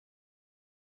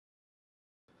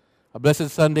A blessed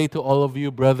Sunday to all of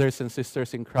you, brothers and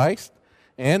sisters in Christ,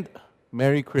 and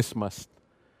Merry Christmas.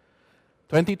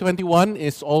 2021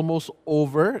 is almost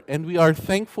over, and we are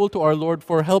thankful to our Lord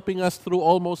for helping us through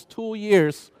almost 2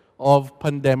 years of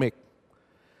pandemic.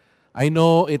 I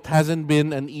know it hasn't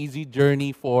been an easy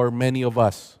journey for many of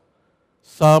us.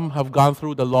 Some have gone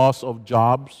through the loss of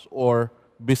jobs or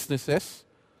businesses,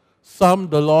 some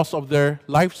the loss of their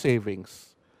life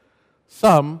savings,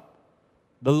 some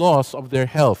the loss of their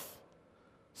health,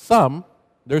 some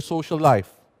their social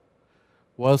life,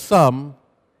 while some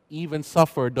even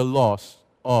suffered the loss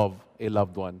of a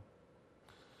loved one.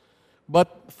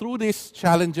 But through these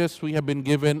challenges, we have been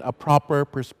given a proper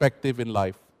perspective in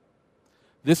life.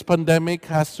 This pandemic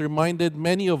has reminded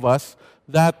many of us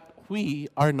that we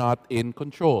are not in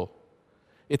control.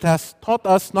 It has taught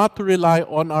us not to rely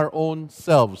on our own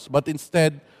selves, but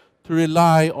instead to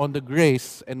rely on the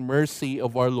grace and mercy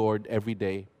of our Lord every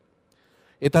day.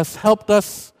 It has helped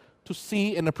us to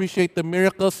see and appreciate the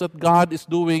miracles that God is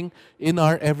doing in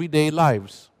our everyday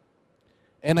lives.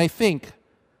 And I think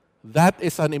that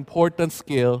is an important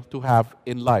skill to have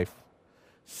in life.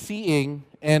 Seeing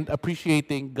and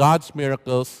appreciating God's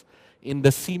miracles in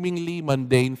the seemingly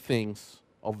mundane things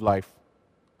of life.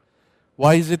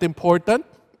 Why is it important?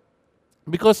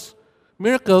 Because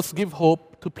miracles give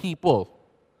hope to people.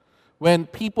 When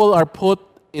people are put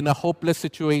in a hopeless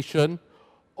situation,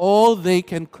 all they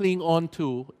can cling on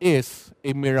to is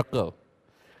a miracle.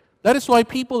 That is why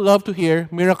people love to hear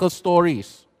miracle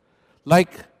stories,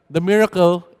 like the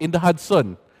miracle in the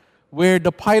Hudson, where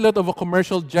the pilot of a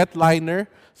commercial jetliner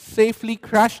safely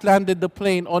crash-landed the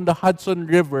plane on the Hudson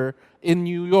River in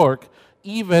New York,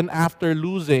 even after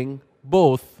losing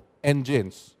both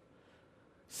engines,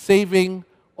 saving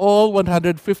all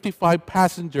 155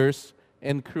 passengers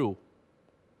and crew.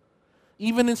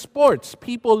 Even in sports,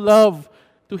 people love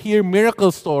to hear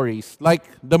miracle stories, like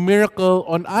the miracle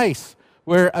on ice,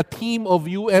 where a team of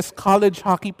U.S. college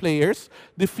hockey players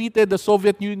defeated the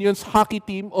Soviet Union's hockey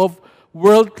team of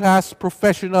world-class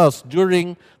professionals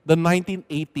during the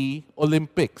 1980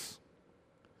 Olympics.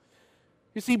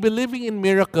 You see, believing in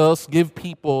miracles gives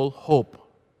people hope,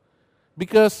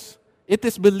 because it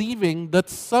is believing that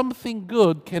something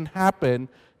good can happen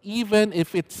even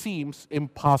if it seems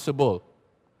impossible.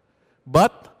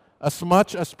 But as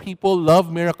much as people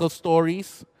love miracle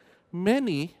stories,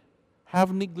 many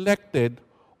have neglected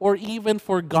or even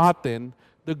forgotten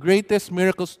the greatest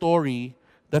miracle story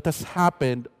that has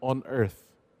happened on earth.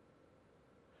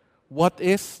 What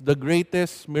is the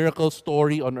greatest miracle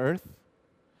story on earth?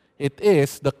 It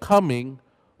is the coming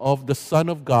of the Son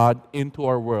of God into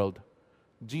our world,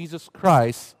 Jesus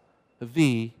Christ,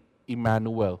 the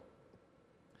Emmanuel.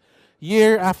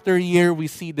 Year after year, we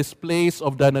see displays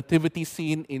of the nativity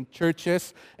scene in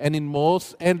churches and in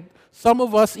malls, and some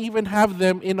of us even have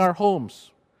them in our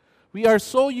homes. We are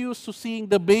so used to seeing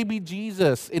the baby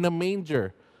Jesus in a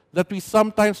manger that we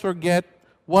sometimes forget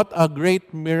what a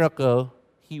great miracle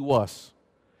he was.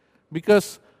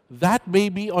 Because that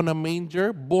baby on a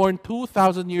manger, born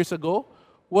 2,000 years ago,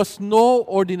 was no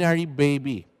ordinary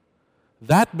baby.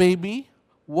 That baby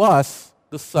was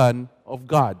the Son of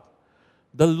God,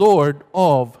 the Lord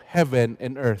of heaven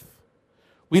and earth.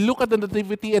 We look at the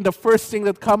nativity and the first thing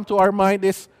that comes to our mind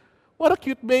is, what a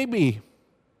cute baby.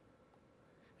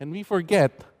 And we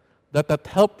forget that that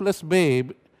helpless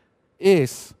babe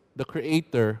is the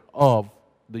creator of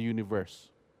the universe.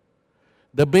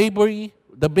 The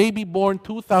baby born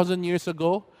 2,000 years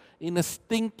ago in a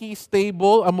stinky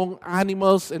stable among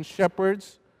animals and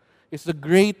shepherds is the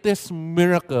greatest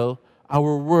miracle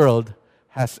our world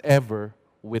has ever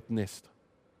witnessed.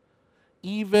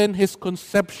 Even his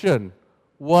conception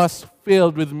was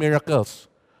filled with miracles,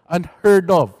 unheard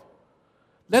of.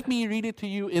 Let me read it to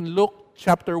you in Luke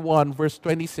chapter 1, verse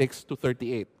 26 to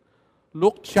 38.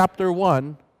 Luke chapter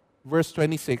 1, verse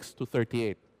 26 to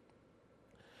 38.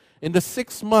 In the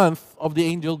 6th month of the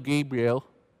angel Gabriel,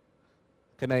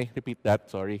 can I repeat that?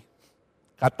 Sorry.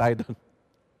 Cut tayo dun.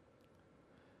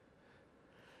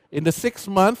 In the 6th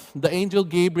month, the angel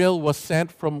Gabriel was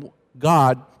sent from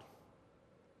God.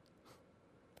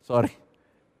 Sorry.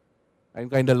 I'm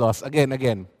kind of lost.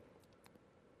 Again.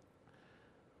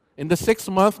 In the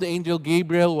 6th month, the angel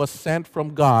Gabriel was sent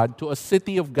from God to a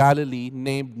city of Galilee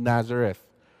named Nazareth,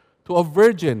 to a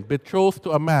virgin betrothed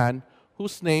to a man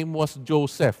whose name was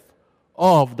Joseph,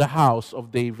 of the house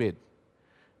of David.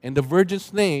 And the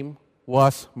virgin's name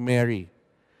was Mary.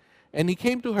 And he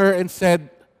came to her and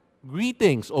said,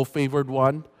 "Greetings, O favored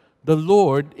one, the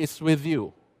Lord is with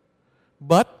you."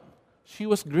 But she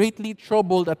was greatly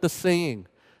troubled at the saying,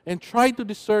 and tried to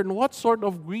discern what sort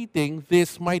of greeting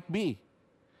this might be.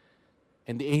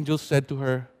 And the angel said to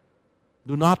her,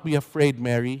 "Do not be afraid,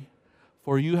 Mary,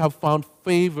 for you have found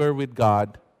favor with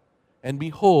God. And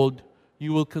behold,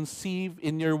 you will conceive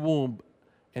in your womb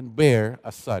and bear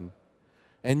a son.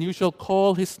 And you shall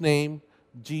call his name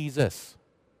Jesus.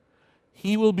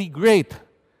 He will be great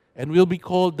and will be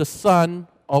called the Son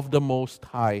of the Most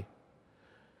High.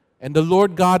 And the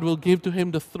Lord God will give to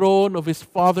him the throne of his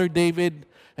father David,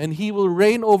 and he will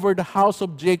reign over the house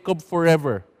of Jacob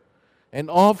forever. And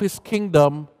of his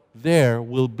kingdom there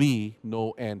will be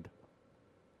no end."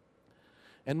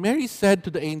 And Mary said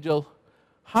to the angel,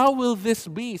 "How will this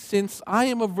be, since I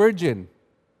am a virgin?"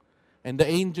 And the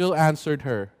angel answered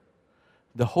her,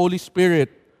 "The Holy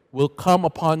Spirit will come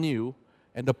upon you,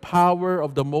 and the power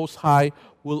of the Most High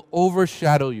will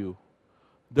overshadow you.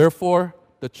 Therefore,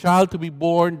 the child to be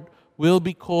born will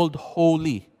be called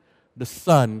Holy, the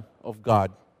Son of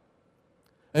God.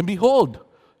 And behold,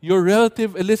 your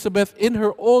relative Elizabeth in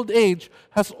her old age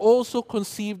has also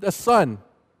conceived a son.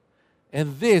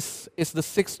 And this is the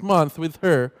 6th month with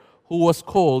her who was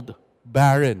called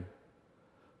barren.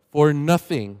 For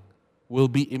nothing will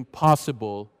be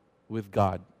impossible with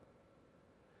God."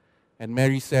 And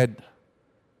Mary said,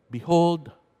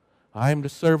 "Behold, I am the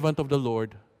servant of the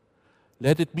Lord.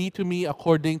 Let it be to me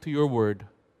according to your word."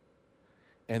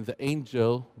 And the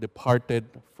angel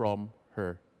departed from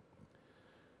her.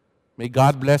 May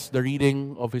God bless the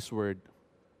reading of his word.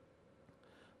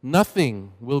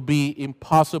 Nothing will be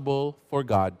impossible for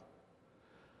God.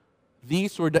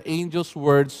 These were the angel's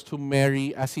words to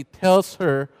Mary as he tells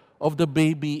her of the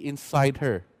baby inside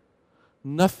her.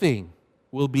 Nothing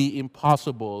will be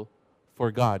impossible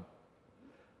for God.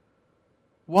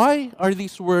 Why are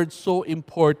these words so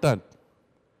important?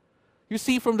 You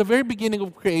see, from the very beginning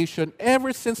of creation,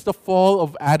 ever since the fall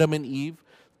of Adam and Eve,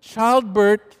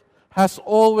 childbirth has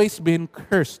always been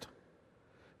cursed.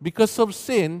 Because of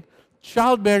sin,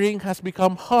 childbearing has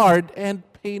become hard and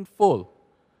painful.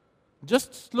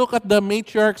 Just look at the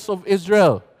matriarchs of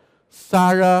Israel: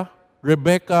 Sarah,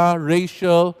 Rebecca,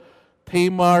 Rachel,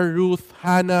 Tamar, Ruth,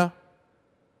 Hannah,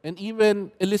 and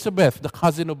even Elizabeth, the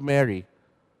cousin of Mary.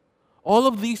 All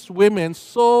of these women,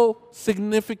 so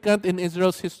significant in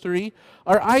Israel's history,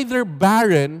 are either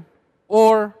barren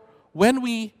or, when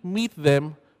we meet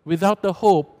them, without the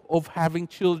hope of having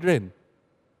children.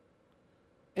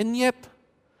 And yet,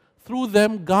 through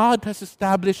them, God has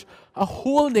established a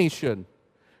whole nation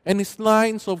and his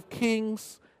lines of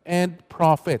kings and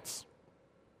prophets.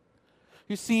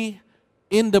 You see,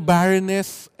 in the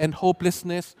barrenness and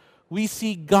hopelessness, we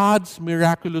see God's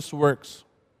miraculous works.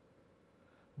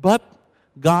 But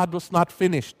God was not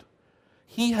finished.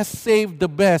 He has saved the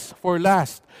best for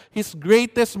last. His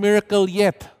greatest miracle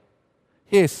yet,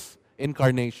 his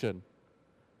incarnation.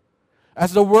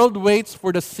 As the world waits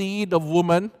for the seed of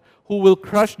woman who will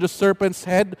crush the serpent's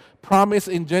head, promised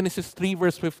in Genesis 3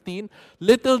 verse 15,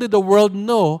 little did the world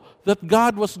know that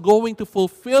God was going to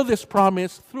fulfill this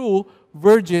promise through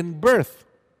virgin birth.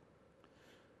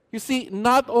 You see,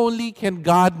 not only can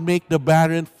God make the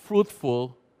barren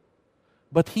fruitful,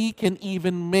 but he can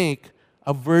even make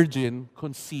a virgin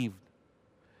conceived.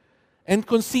 And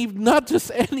conceived not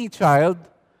just any child,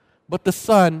 but the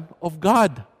Son of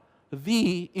God,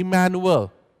 the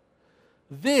Emmanuel.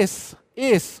 This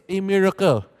is a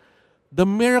miracle. The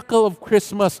miracle of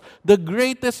Christmas, the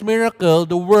greatest miracle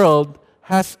the world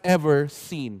has ever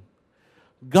seen.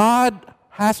 God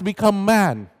has become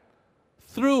man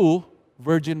through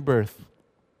virgin birth.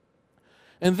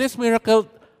 And this miracle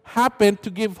happened to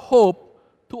give hope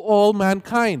to all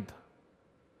mankind.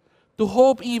 To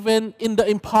hope even in the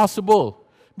impossible,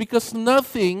 because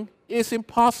nothing is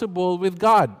impossible with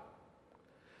God.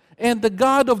 And the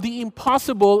God of the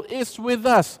impossible is with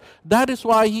us. That is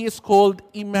why he is called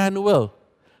Emmanuel.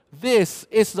 This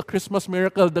is the Christmas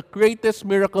miracle, the greatest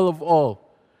miracle of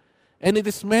all. And it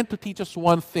is meant to teach us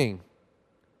one thing: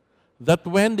 that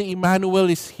when the Emmanuel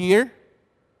is here,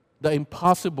 the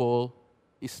impossible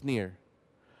is near.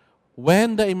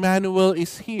 When the Emmanuel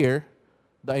is here,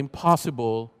 the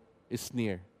impossible is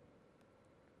near.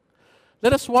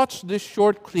 Let us watch this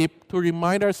short clip to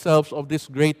remind ourselves of this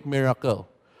great miracle,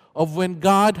 of when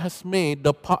God has made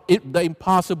the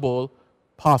impossible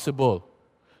possible,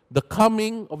 the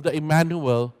coming of the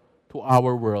Emmanuel to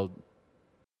our world.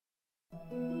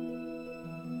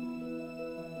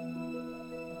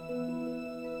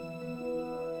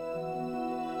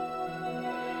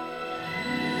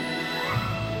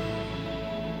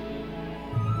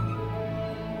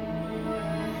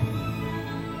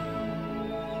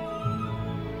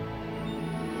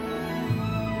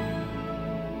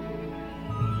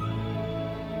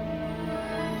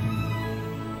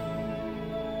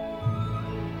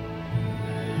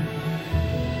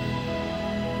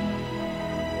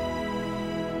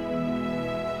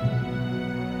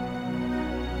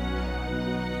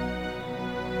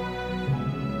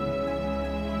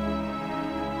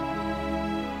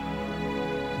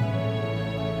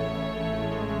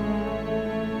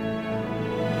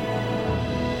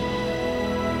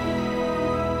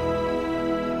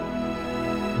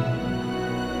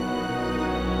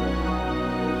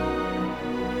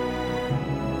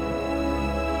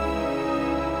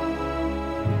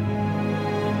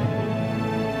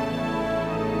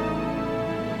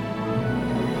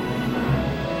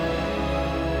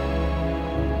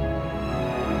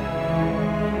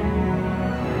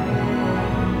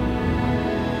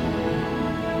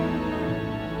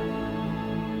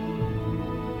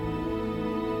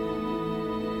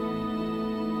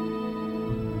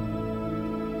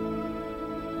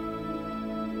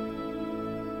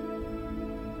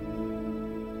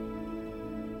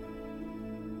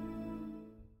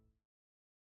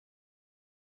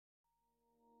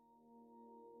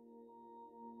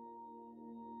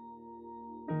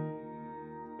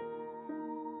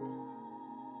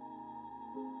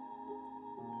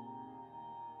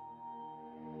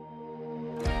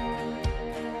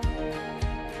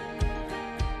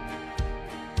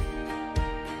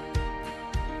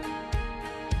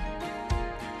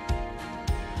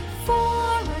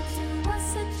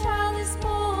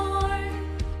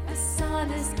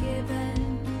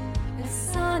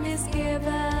 is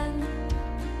given.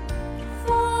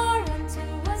 For unto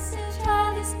us a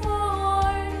child is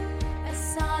born, a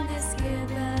son is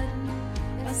given,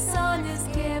 a son is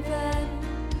given,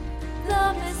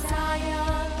 the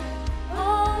Messiah.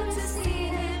 Oh, to see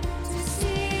him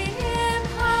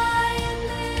high and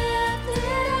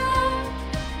lifted up,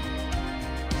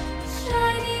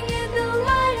 shining in the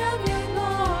light of your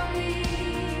glory.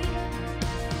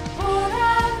 Pour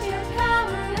out your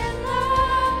power and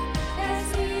love as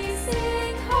we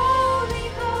sing, holy,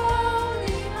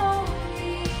 holy,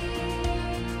 holy.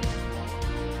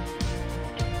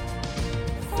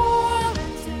 For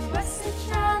unto us a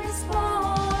child is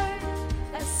born,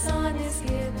 a son is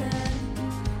given,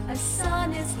 a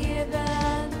son is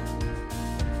given.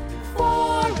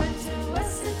 For unto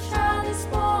us a child is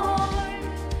born,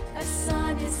 a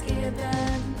son is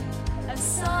given, a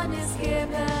son is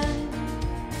given,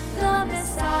 the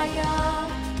Messiah.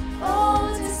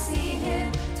 Oh, to see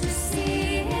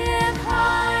him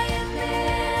high and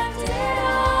lifted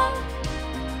up,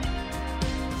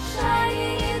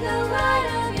 shining in the light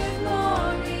of your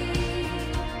glory.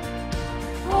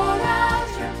 Pour out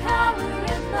your power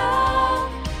and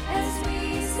love as we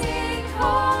sing,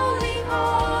 holy,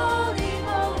 holy,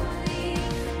 holy.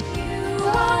 You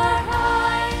are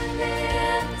high and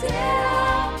lifted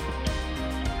up,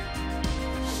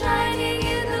 shining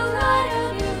in the light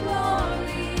of your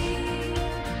glory.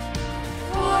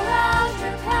 Pour out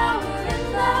your power and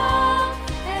love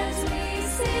as we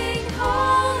sing,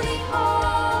 holy,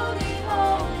 holy,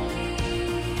 holy.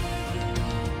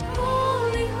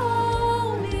 Holy,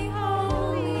 holy,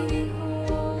 holy, holy,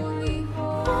 holy,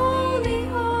 holy,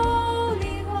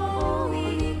 holy,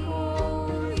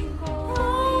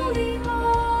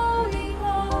 holy,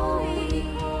 holy, holy,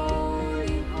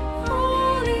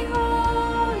 holy,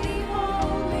 holy,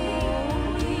 holy.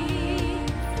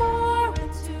 For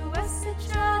unto us a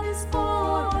child is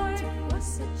born, unto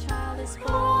us a child is born.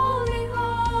 Holy,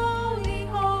 holy,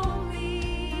 holy.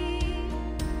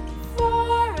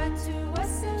 For unto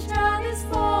us a child is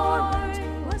born, unto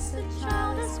us a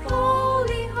child is born.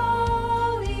 Holy,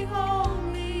 holy,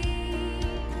 holy.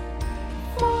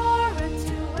 For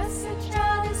unto us a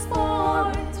child is born,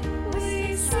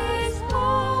 we sing,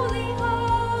 holy,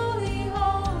 holy,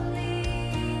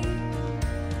 holy.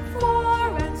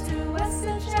 For unto us a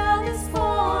child is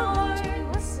born, unto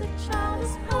us a child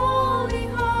is holy,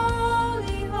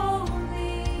 holy, holy.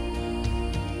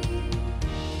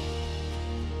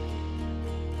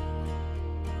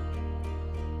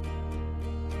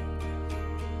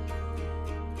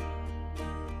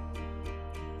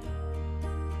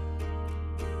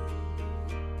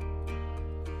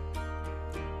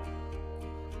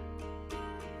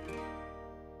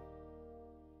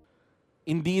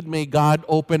 Indeed, may God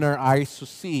open our eyes to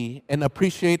see and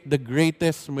appreciate the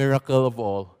greatest miracle of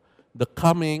all, the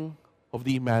coming of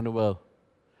the Emmanuel.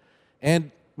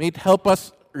 And may it help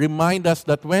us, remind us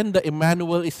that when the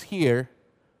Emmanuel is here,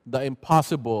 the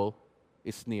impossible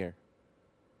is near.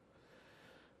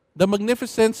 The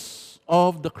magnificence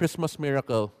of the Christmas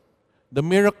miracle, the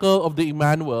miracle of the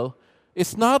Emmanuel,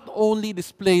 is not only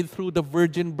displayed through the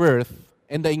virgin birth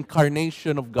and the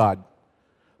incarnation of God,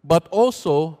 but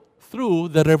also through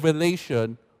the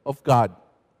revelation of God.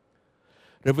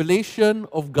 Revelation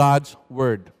of God's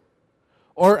Word.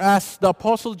 Or as the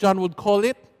Apostle John would call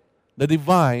it, the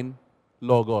divine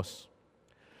Logos.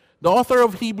 The author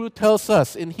of Hebrew tells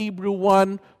us in Hebrew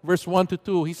 1, verse 1 to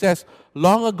 2, he says,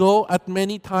 long ago, at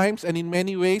many times and in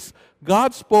many ways,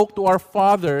 God spoke to our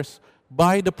fathers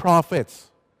by the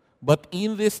prophets. But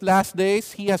in these last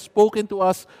days, He has spoken to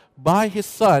us by His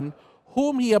Son,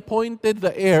 whom He appointed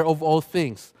the heir of all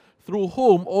things, through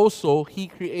whom also He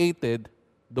created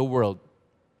the world.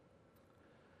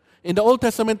 In the Old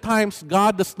Testament times,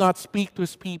 God does not speak to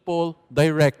His people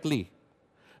directly.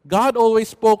 God always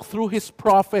spoke through His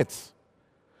prophets.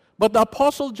 But the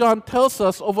Apostle John tells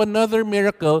us of another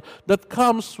miracle that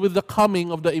comes with the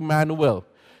coming of the Emmanuel.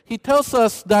 He tells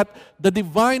us that the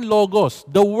divine Logos,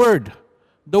 the Word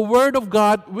of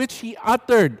God, which He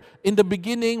uttered in the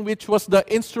beginning, which was the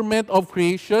instrument of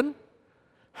creation,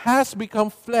 has become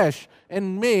flesh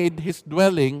and made His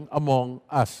dwelling among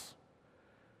us.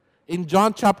 In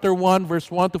John chapter 1,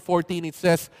 verse 1 to 14, it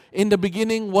says, in the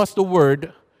beginning was the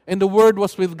Word, and the Word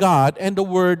was with God, and the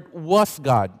Word was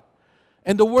God.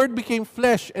 And the Word became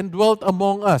flesh and dwelt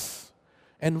among us.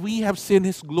 And we have seen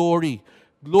His glory,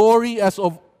 glory as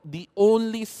of the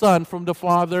only Son from the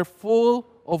Father, full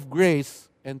of grace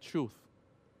and truth.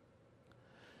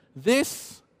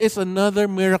 This is another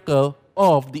miracle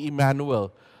of the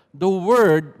Emmanuel. The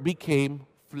Word became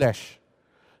flesh.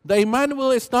 The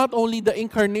Emmanuel is not only the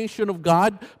incarnation of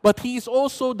God, but He is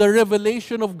also the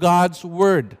revelation of God's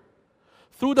Word.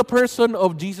 Through the person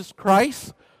of Jesus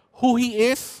Christ, who He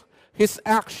is, His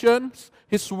actions,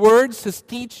 His words, His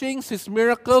teachings, His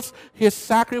miracles, His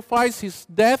sacrifice, His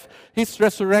death, His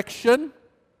resurrection,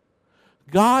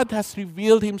 God has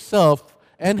revealed Himself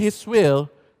and His will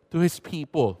to His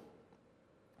people.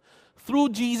 Through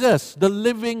Jesus, the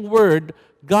living Word,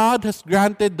 God has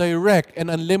granted direct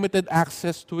and unlimited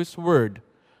access to His Word,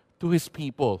 to His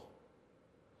people.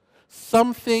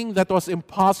 Something that was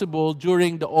impossible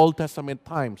during the Old Testament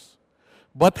times,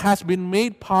 but has been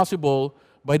made possible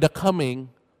by the coming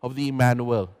of the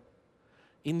Emmanuel.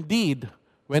 Indeed,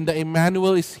 when the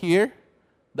Emmanuel is here,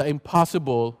 the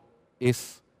impossible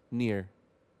is near.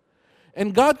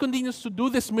 And God continues to do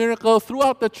this miracle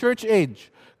throughout the church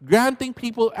age, granting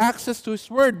people access to His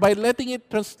Word by letting it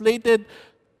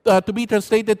to be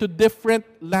translated to different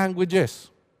languages.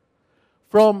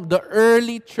 From the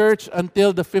early church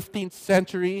until the 15th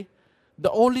century,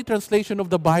 the only translation of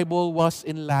the Bible was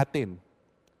in Latin.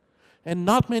 And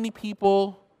not many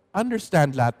people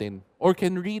understand Latin or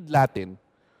can read Latin.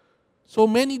 So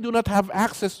many do not have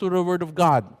access to the Word of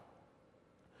God.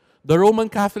 The Roman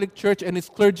Catholic Church and its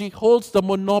clergy holds the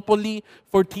monopoly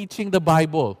for teaching the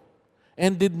Bible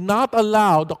and did not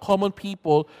allow the common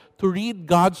people to read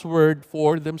God's Word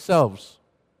for themselves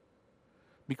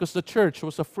because the church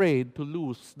was afraid to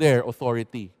lose their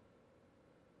authority.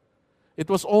 It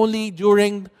was only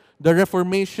during the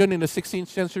Reformation in the 16th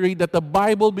century that the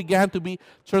Bible began to be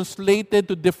translated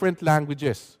to different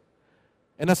languages.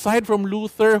 And aside from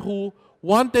Luther, who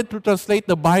wanted to translate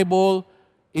the Bible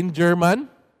in German,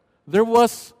 there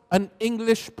was an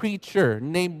English preacher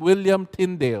named William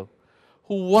Tyndale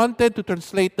who wanted to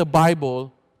translate the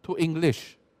Bible to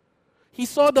English. He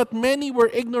saw that many were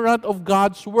ignorant of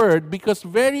God's Word because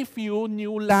very few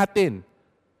knew Latin.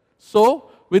 So,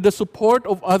 with the support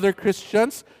of other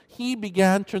Christians, he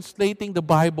began translating the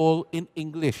Bible in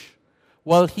English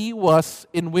while he was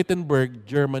in Wittenberg,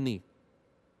 Germany.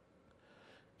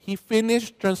 He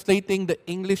finished translating the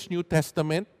English New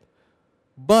Testament,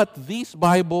 but these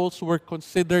Bibles were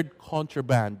considered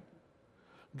contraband.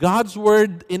 God's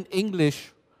Word in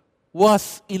English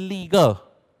was illegal,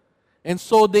 and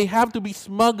so they have to be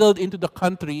smuggled into the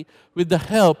country with the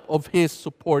help of his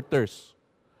supporters.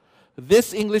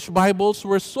 These English Bibles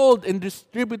were sold and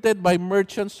distributed by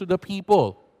merchants to the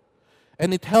people,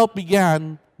 and it helped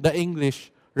begin the English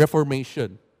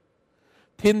Reformation.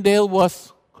 Tyndale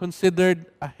was considered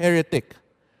a heretic,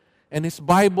 and his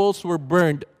Bibles were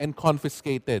burned and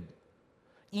confiscated.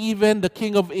 Even the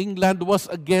King of England was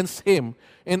against him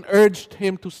and urged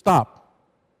him to stop,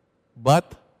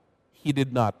 but he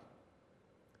did not.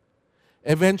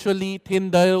 Eventually,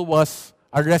 Tyndale was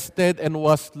arrested and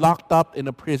was locked up in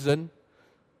a prison.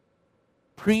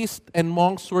 Priests and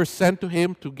monks were sent to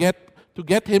him to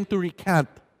get him to recant,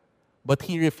 but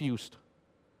he refused.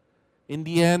 In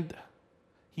the end,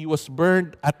 he was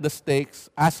burned at the stakes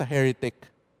as a heretic,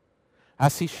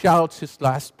 as he shouts his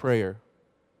last prayer,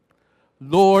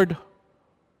 "Lord,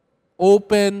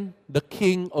 open the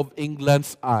King of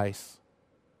England's eyes."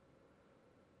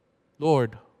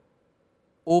 Lord,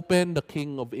 open the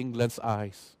King of England's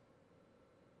eyes.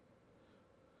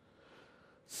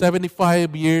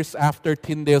 75 years after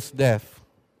Tyndale's death,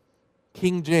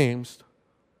 King James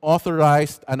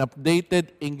authorized an updated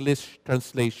English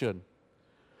translation.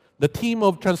 The team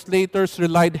of translators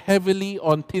relied heavily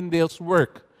on Tyndale's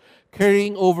work,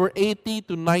 carrying over 80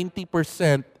 to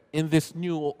 90% in this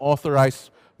new authorized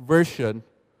version,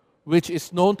 which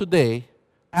is known today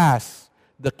as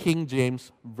the King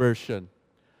James Version,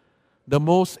 the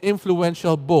most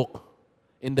influential book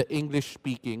in the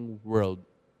English-speaking world.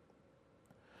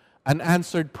 An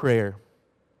answered prayer,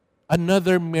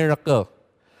 another miracle.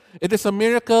 It is a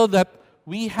miracle that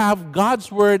we have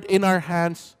God's Word in our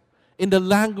hands in the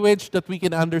language that we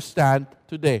can understand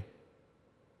today.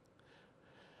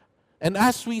 And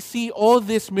as we see all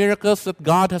these miracles that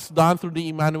God has done through the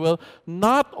Emmanuel,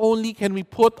 not only can we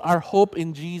put our hope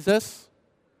in Jesus,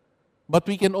 but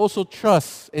we can also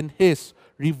trust in His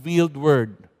revealed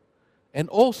Word and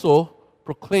also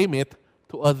proclaim it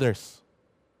to others.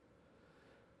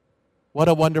 What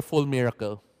a wonderful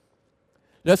miracle.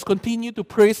 Let's continue to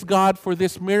praise God for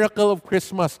this miracle of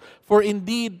Christmas. For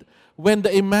indeed, when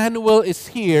the Emmanuel is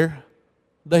here,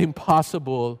 the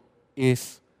impossible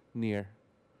is near.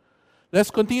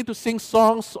 Let's continue to sing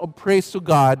songs of praise to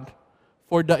God,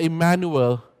 for the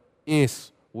Emmanuel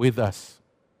is with us.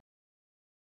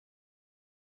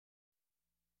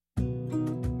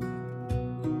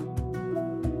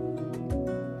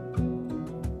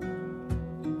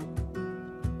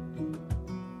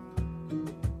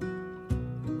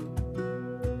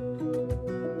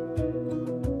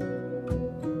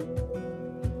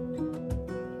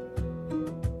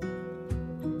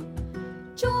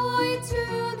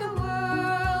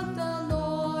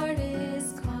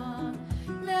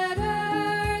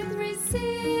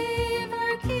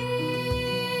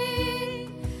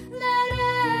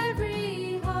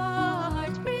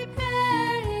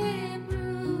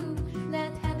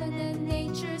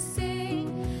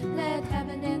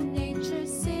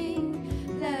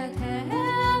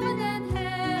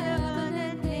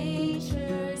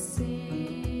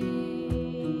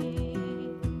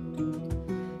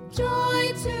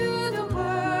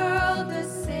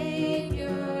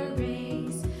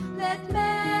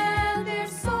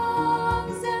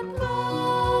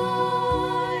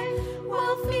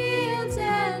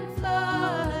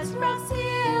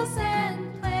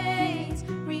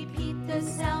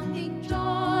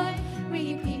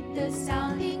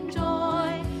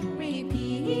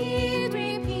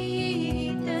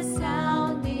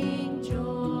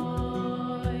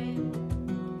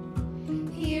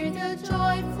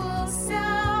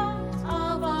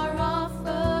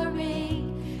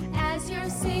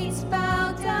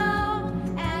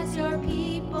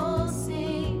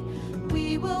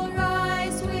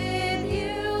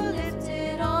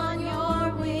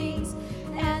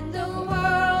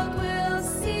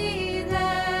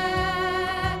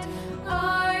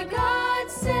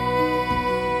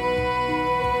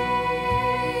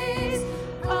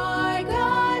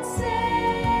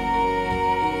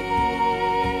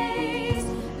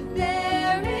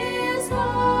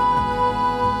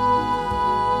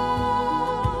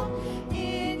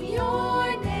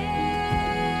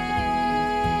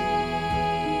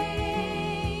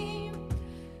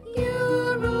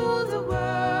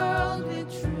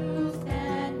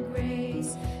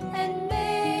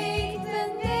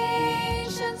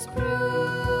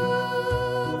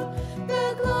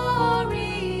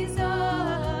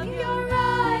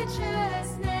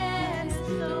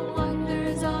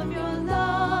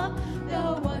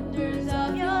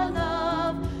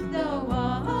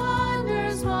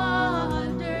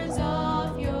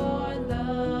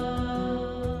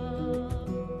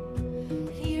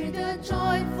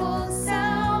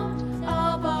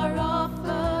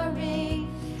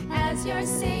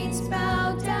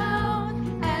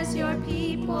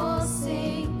 will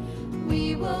sing.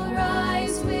 We will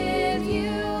rise with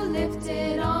you,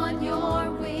 lifted on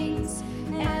your wings,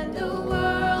 and the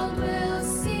world will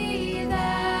see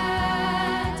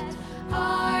that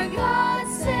our God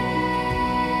saves.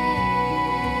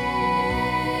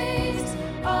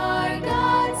 Our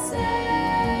God saves.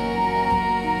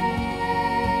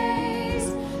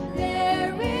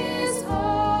 There is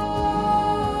hope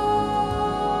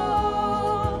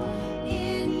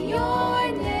in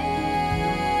your name.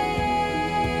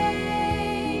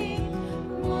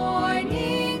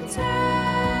 Morning turns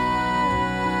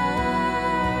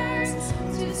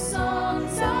to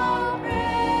songs of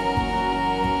praise.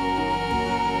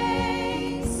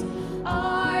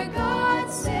 Our God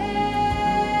saves.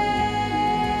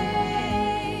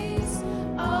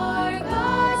 Our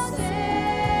God saves.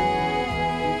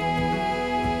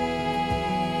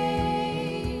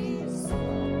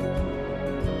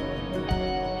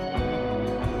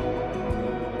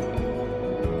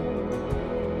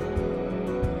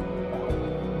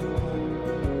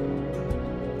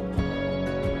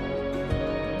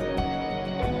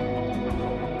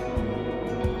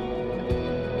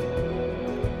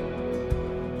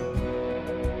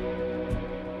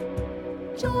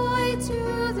 Joy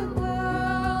to the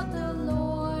world, the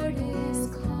Lord is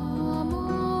come.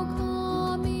 Oh,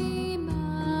 come,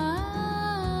 Emmanuel.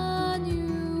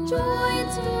 Joy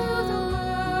to the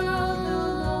world, the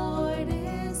Lord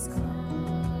is come.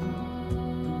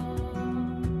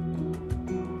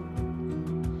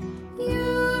 You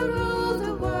rule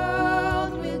the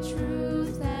world with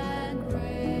truth and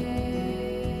grace.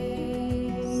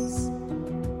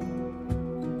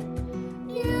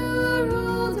 You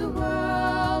rule the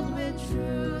world with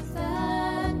truth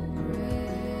and grace.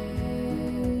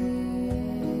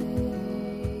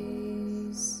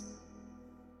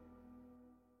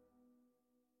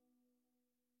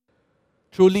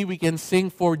 Truly, we can sing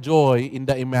for joy in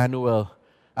the Emmanuel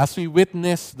as we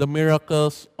witness the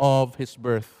miracles of His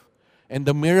birth and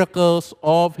the miracles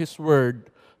of His word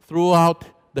throughout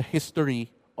the history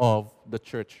of the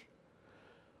church.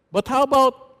 But how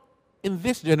about in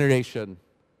this generation?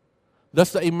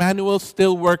 Does the Emmanuel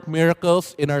still work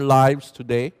miracles in our lives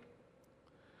today?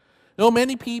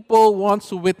 Many people want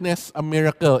to witness a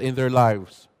miracle in their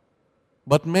lives,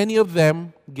 but many of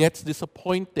them gets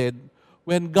disappointed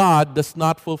when God does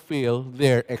not fulfill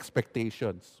their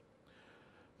expectations.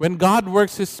 When God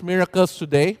works His miracles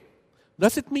today,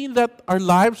 does it mean that our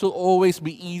lives will always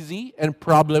be easy and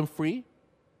problem-free?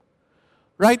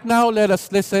 Right now, let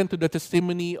us listen to the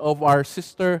testimony of our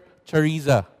sister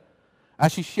Charissa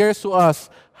as she shares to us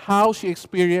how she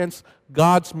experienced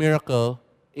God's miracle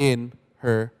in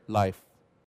her life.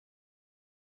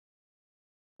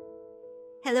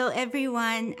 Hello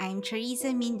everyone, I'm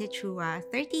Charissa Mindachua,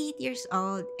 38 years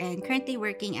old and currently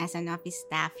working as an office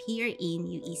staff here in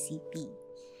UECP.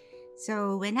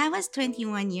 So when I was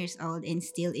 21 years old and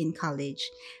still in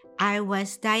college, I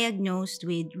was diagnosed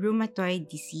with rheumatoid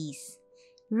disease.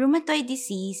 Rheumatoid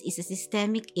disease is a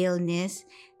systemic illness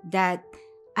that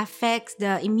affects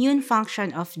the immune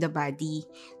function of the body,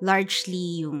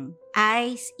 largely yung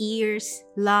eyes, ears,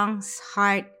 lungs,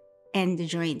 heart, and the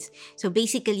joints. So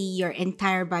basically, your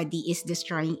entire body is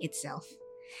destroying itself.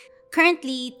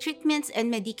 Currently, treatments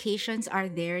and medications are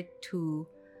there to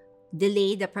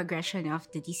delay the progression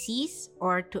of the disease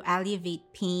or to alleviate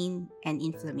pain and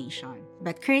inflammation.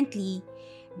 But currently,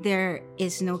 there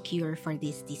is no cure for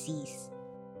this disease.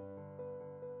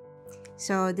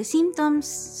 So the symptoms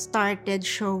started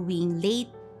showing late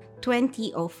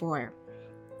 2004.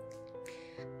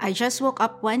 I just woke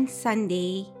up one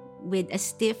Sunday with a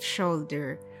stiff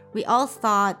shoulder. We all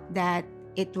thought that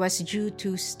it was due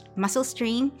to muscle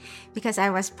strain because I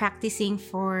was practicing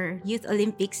for Youth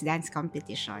Olympics dance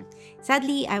competition.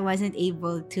 Sadly, I wasn't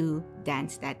able to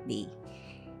dance that day.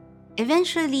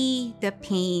 Eventually, the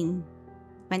pain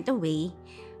went away,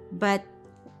 but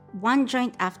one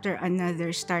joint after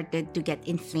another started to get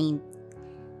inflamed.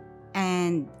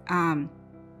 And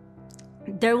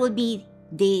there would be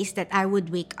days that I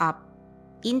would wake up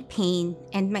in pain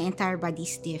and my entire body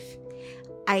stiff.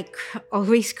 I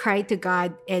always cry to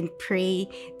God and pray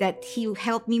that He will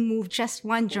help me move just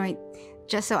one joint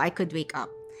just so I could wake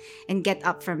up and get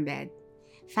up from bed.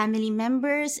 Family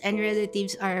members and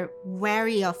relatives are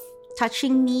wary of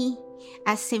touching me,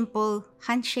 as simple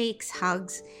handshakes,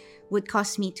 hugs would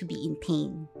cause me to be in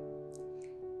pain.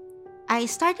 I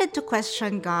started to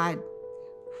question God.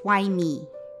 Why me?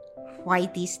 Why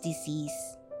this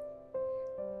disease?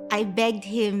 I begged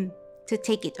Him to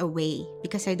take it away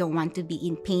because I don't want to be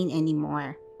in pain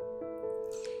anymore.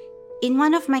 In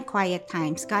one of my quiet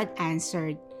times, God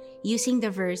answered using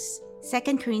the verse,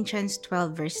 2 Corinthians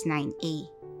 12 verse 9a.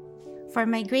 For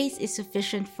my grace is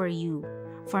sufficient for you,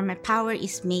 for my power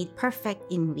is made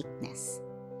perfect in weakness.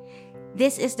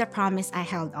 This is the promise I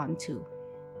held on to.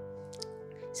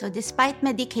 So despite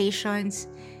medications,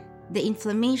 the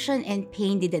inflammation and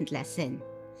pain didn't lessen.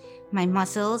 My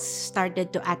muscles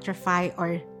started to atrophy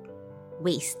or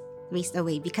waste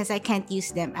away because I can't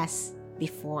use them as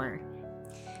before.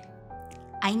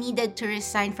 I needed to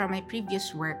resign from my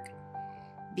previous work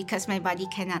because my body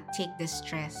cannot take the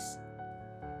stress.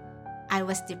 I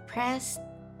was depressed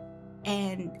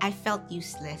and I felt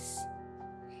useless.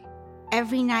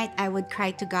 Every night I would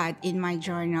cry to God in my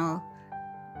journal,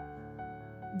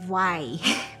 why?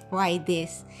 Why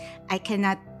this? I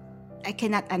cannot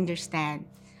understand.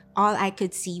 All I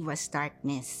could see was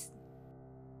darkness.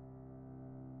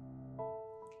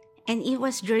 And it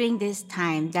was during this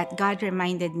time that God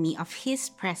reminded me of His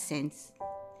presence.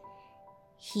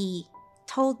 He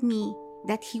told me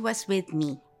that He was with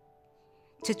me,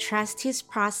 to trust His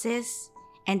process,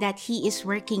 and that He is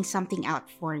working something out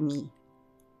for me.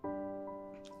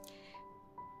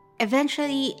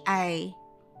 Eventually, I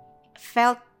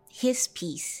felt His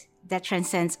peace that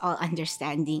transcends all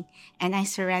understanding, and I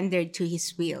surrendered to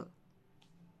His will.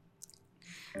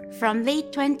 From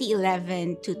late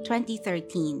 2011 to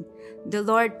 2013, the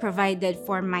Lord provided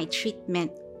for my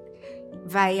treatment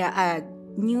via a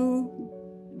new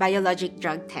biologic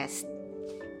drug test.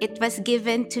 It was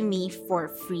given to me for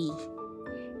free.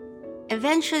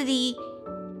 Eventually,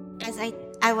 as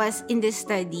I was in this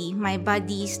study, my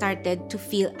body started to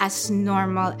feel as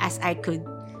normal as I could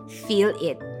feel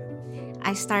it.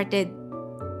 I started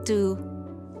to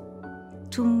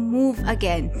move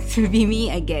again, to be me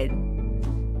again.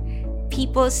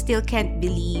 People still can't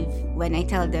believe when I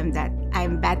tell them that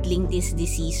I'm battling this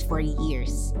disease for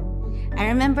years. I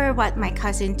remember what my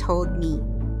cousin told me.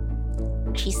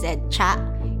 She said, "Cha,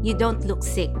 you don't look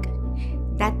sick.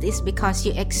 That is because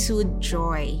you exude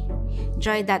joy.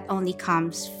 Joy that only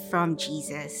comes from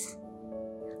Jesus."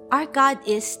 Our God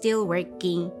is still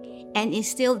working and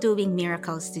is still doing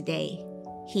miracles today.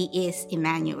 He is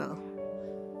Emmanuel.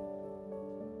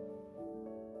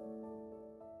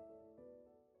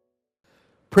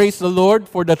 Praise the Lord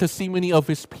for the testimony of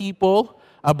His people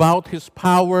about His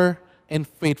power and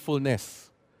faithfulness.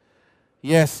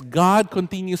 Yes, God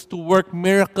continues to work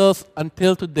miracles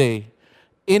until today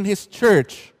in His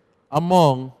church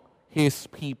among His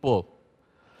people.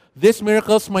 These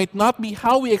miracles might not be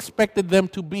how we expected them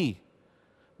to be,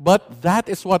 but that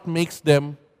is what makes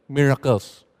them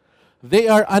miracles. They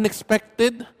are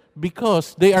unexpected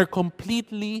because they are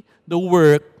completely the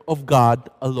work of God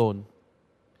alone.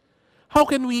 How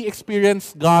can we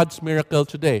experience God's miracle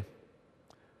today?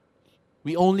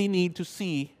 We only need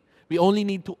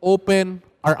to open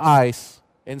our eyes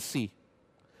and see.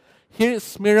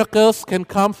 His miracles can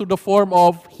come through the form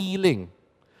of healing.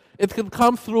 It can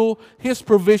come through His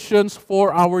provisions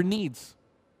for our needs.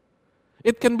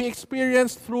 It can be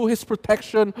experienced through His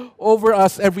protection over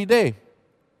us every day,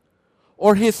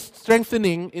 or His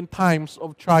strengthening in times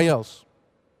of trials.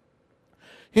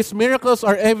 His miracles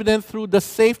are evident through the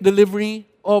safe delivery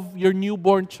of your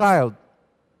newborn child,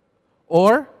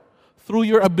 or through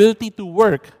your ability to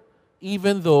work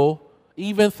even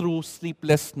through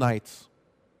sleepless nights.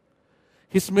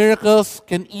 His miracles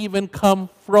can even come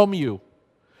from you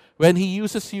when He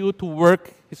uses you to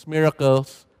work His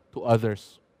miracles to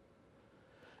others.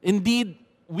 Indeed,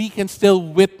 we can still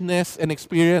witness and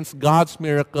experience God's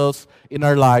miracles in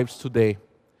our lives today,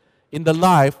 in the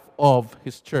life of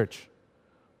His church.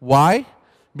 Why?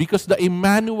 Because the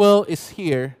Emmanuel is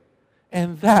here,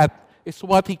 and that is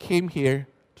what He came here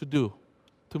to do,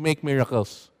 to make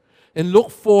miracles. In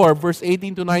Luke 4, verse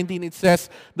 18 to 19, it says,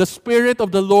 "The Spirit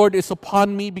of the Lord is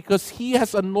upon me because He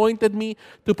has anointed me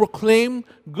to proclaim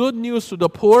good news to the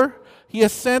poor. He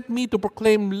has sent me to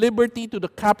proclaim liberty to the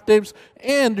captives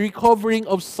and recovering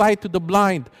of sight to the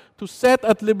blind, to set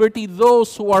at liberty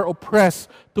those who are oppressed,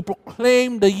 to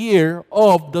proclaim the year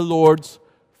of the Lord's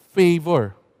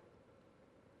favor."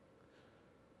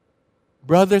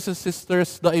 Brothers and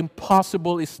sisters, the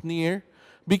impossible is near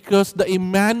because the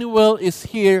Emmanuel is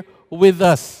here with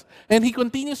us. And He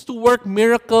continues to work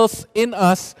miracles in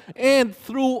us and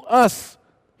through us,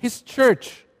 His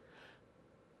church.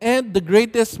 And the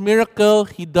greatest miracle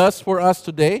He does for us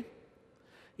today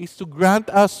is to grant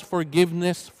us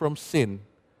forgiveness from sin,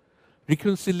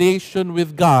 reconciliation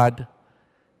with God,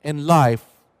 and life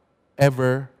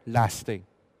everlasting.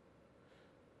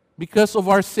 Because of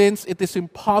our sins, it is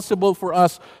impossible for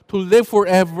us to live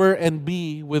forever and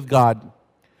be with God.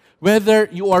 Whether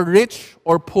you are rich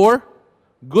or poor,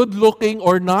 good looking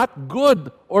or not,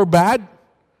 good or bad,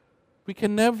 we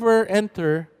can never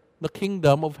enter the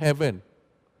kingdom of heaven.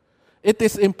 It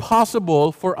is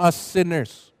impossible for us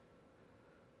sinners.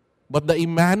 But the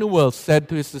Emmanuel said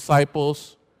to his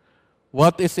disciples,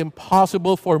 what is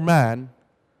impossible for man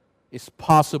is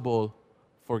possible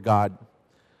for God.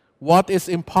 What is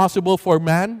impossible for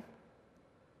man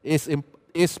is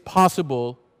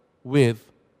possible with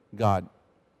God.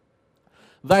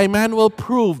 The Emmanuel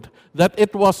proved that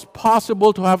it was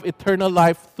possible to have eternal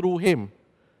life through him.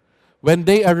 When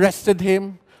they arrested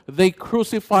him, they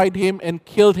crucified him and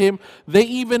killed him. They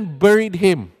even buried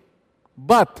him.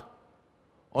 But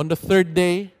on the third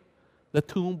day, the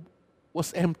tomb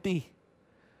was empty.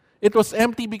 It was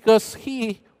empty because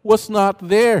he was not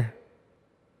there.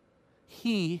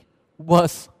 He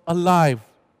was alive.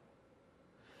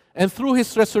 And through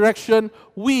his resurrection,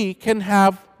 we can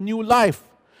have new life.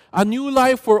 A new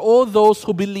life for all those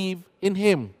who believe in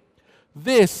him.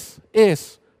 This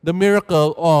is the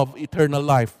miracle of eternal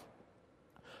life.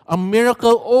 A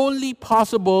miracle only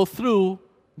possible through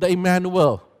the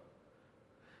Emmanuel.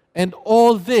 And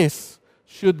all this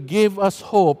should give us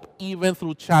hope even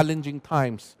through challenging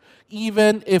times,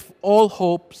 even if all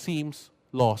hope seems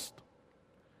lost.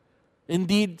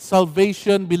 Indeed,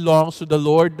 salvation belongs to the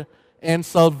Lord, and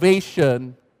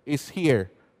salvation is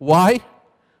here. Why?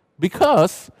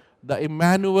 Because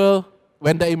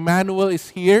when the Emmanuel is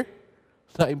here,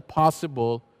 the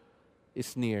impossible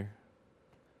is near.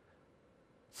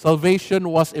 Salvation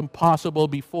was impossible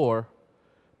before,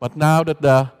 but now that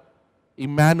the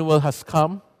Emmanuel has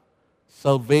come,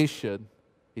 salvation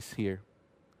is here.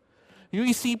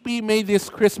 UECP, may this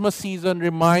Christmas season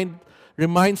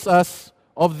reminds us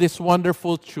of this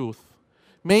wonderful truth.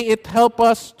 May it help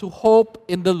us to hope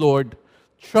in the Lord,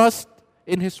 trust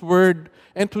in His Word,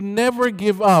 and to never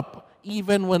give up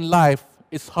even when life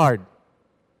is hard.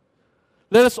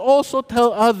 Let us also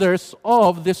tell others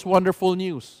of this wonderful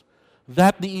news,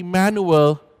 that the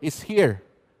Emmanuel is here,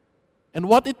 and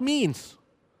what it means,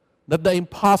 that the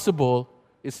impossible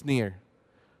is near,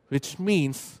 which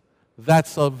means that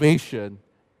salvation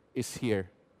is here.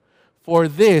 For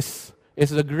this is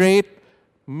the great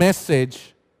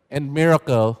message and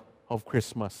miracle of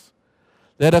Christmas.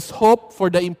 Let us hope for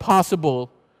the impossible,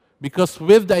 because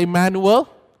with the Emmanuel,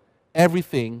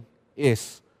 everything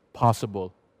is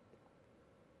possible.